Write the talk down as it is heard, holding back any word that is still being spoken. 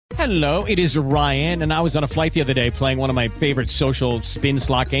Hello, it is Ryan, and I was on a flight the other day playing one of my favorite social spin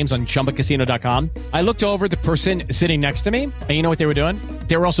slot games on ChumbaCasino.com. I looked over at the person sitting next to me, and you know what they were doing?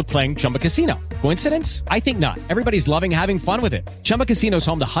 They were also playing Chumba Casino. Coincidence? I think not. Everybody's loving having fun with it. Chumba Casino is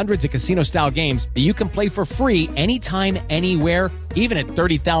home to hundreds of casino-style games that you can play for free anytime, anywhere, even at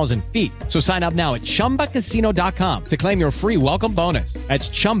 30,000 feet. So sign up now at ChumbaCasino.com to claim your free welcome bonus. That's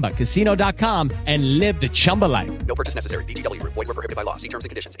ChumbaCasino.com and live the Chumba life. No purchase necessary. VGW. Void where prohibited by law. See terms and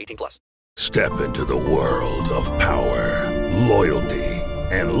conditions. 18+. Step into the world of power, loyalty,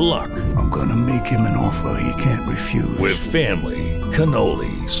 and luck. I'm gonna make him an offer he can't refuse. With family,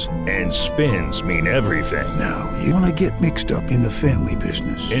 cannolis, and spins mean everything. Now, you wanna get mixed up in the family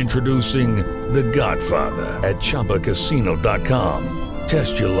business. Introducing The Godfather at ChumbaCasino.com.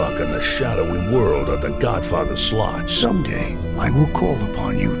 Test your luck in the shadowy world of The Godfather slot. Someday, I will call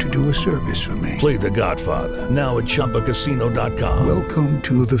upon you to do a service for me. Play The Godfather, now at ChumbaCasino.com. Welcome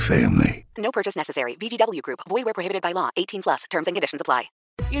to the family. No purchase necessary. VGW Group. Void where prohibited by law. 18+. Terms and conditions apply.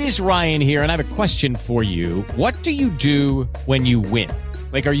 It is Ryan here, and I have a question for you. What do you do when you win?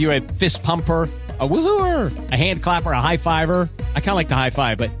 Like, are you a fist pumper, a woohooer, a hand clapper, a high fiver? I kind of like the high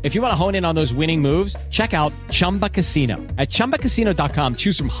five, but if you want to hone in on those winning moves, check out Chumba Casino. At ChumbaCasino.com,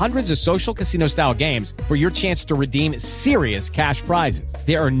 choose from hundreds of social casino-style games for your chance to redeem serious cash prizes.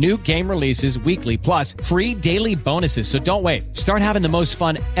 There are new game releases weekly, plus free daily bonuses, so don't wait. Start having the most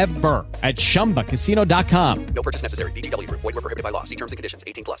fun ever at ChumbaCasino.com. No purchase necessary. VGW. Void where prohibited by law. See terms and conditions.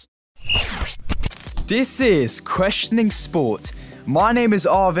 18+. This is Questioning Sport. My name is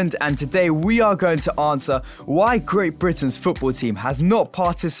Arvind, and today we are going to answer why Great Britain's football team has not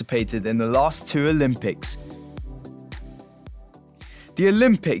participated in the last two Olympics. The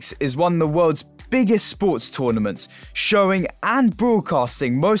Olympics is one of the world's biggest sports tournaments, showing and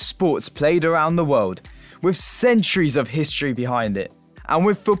broadcasting most sports played around the world, with centuries of history behind it. And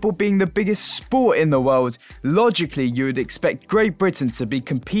with football being the biggest sport in the world, logically you would expect Great Britain to be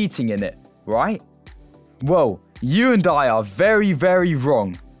competing in it, right? Well, you and I are very, very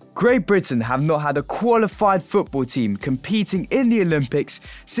wrong. Great Britain have not had a qualified football team competing in the Olympics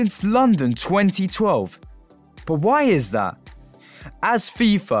since London 2012. But why is that? As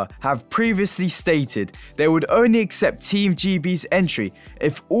FIFA have previously stated, they would only accept Team GB's entry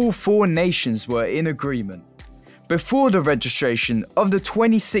if all four nations were in agreement. Before the registration of the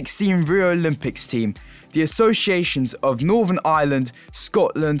 2016 Rio Olympics team, the associations of Northern Ireland,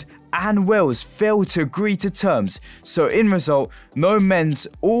 Scotland and Wales failed to agree to terms, so in result, no men's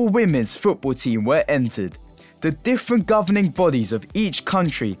or women's football team were entered. The different governing bodies of each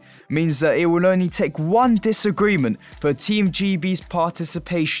country means that it will only take one disagreement for Team GB's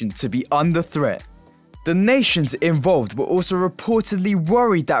participation to be under threat. The nations involved were also reportedly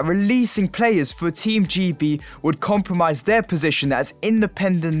worried that releasing players for Team GB would compromise their position as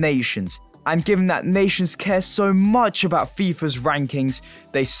independent nations. And given that nations care so much about FIFA's rankings,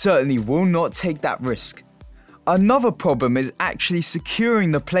 they certainly will not take that risk. Another problem is actually securing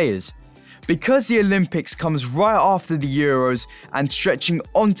the players. Because the Olympics comes right after the Euros and stretching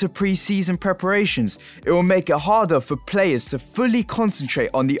onto pre-season preparations, it will make it harder for players to fully concentrate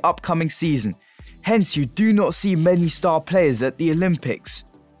on the upcoming season. Hence, you do not see many star players at the Olympics.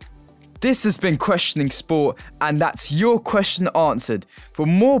 This has been Questioning Sport, and that's your question answered. For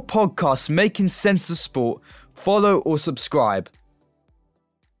more podcasts making sense of sport, follow or subscribe.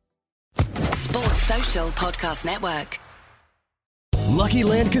 Sports Social Podcast Network. Lucky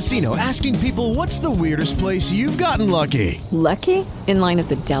Land Casino, asking people, what's the weirdest place you've gotten lucky? Lucky? In line at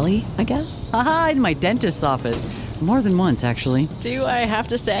the deli, I guess? Aha, in my dentist's office. More than once, actually. Do I have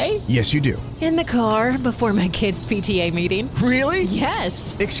to say? Yes, you do. In the car before my kids' PTA meeting. Really?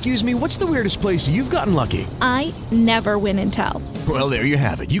 Yes. Excuse me, what's the weirdest place you've gotten lucky? I never win and tell. Well, there you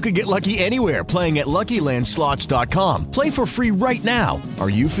have it. You can get lucky anywhere, playing at LuckyLandSlots.com. Play for free right now. Are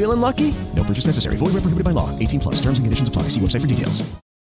you feeling lucky? No purchase necessary. Void where prohibited by law. 18+. Terms and conditions apply. See website for details.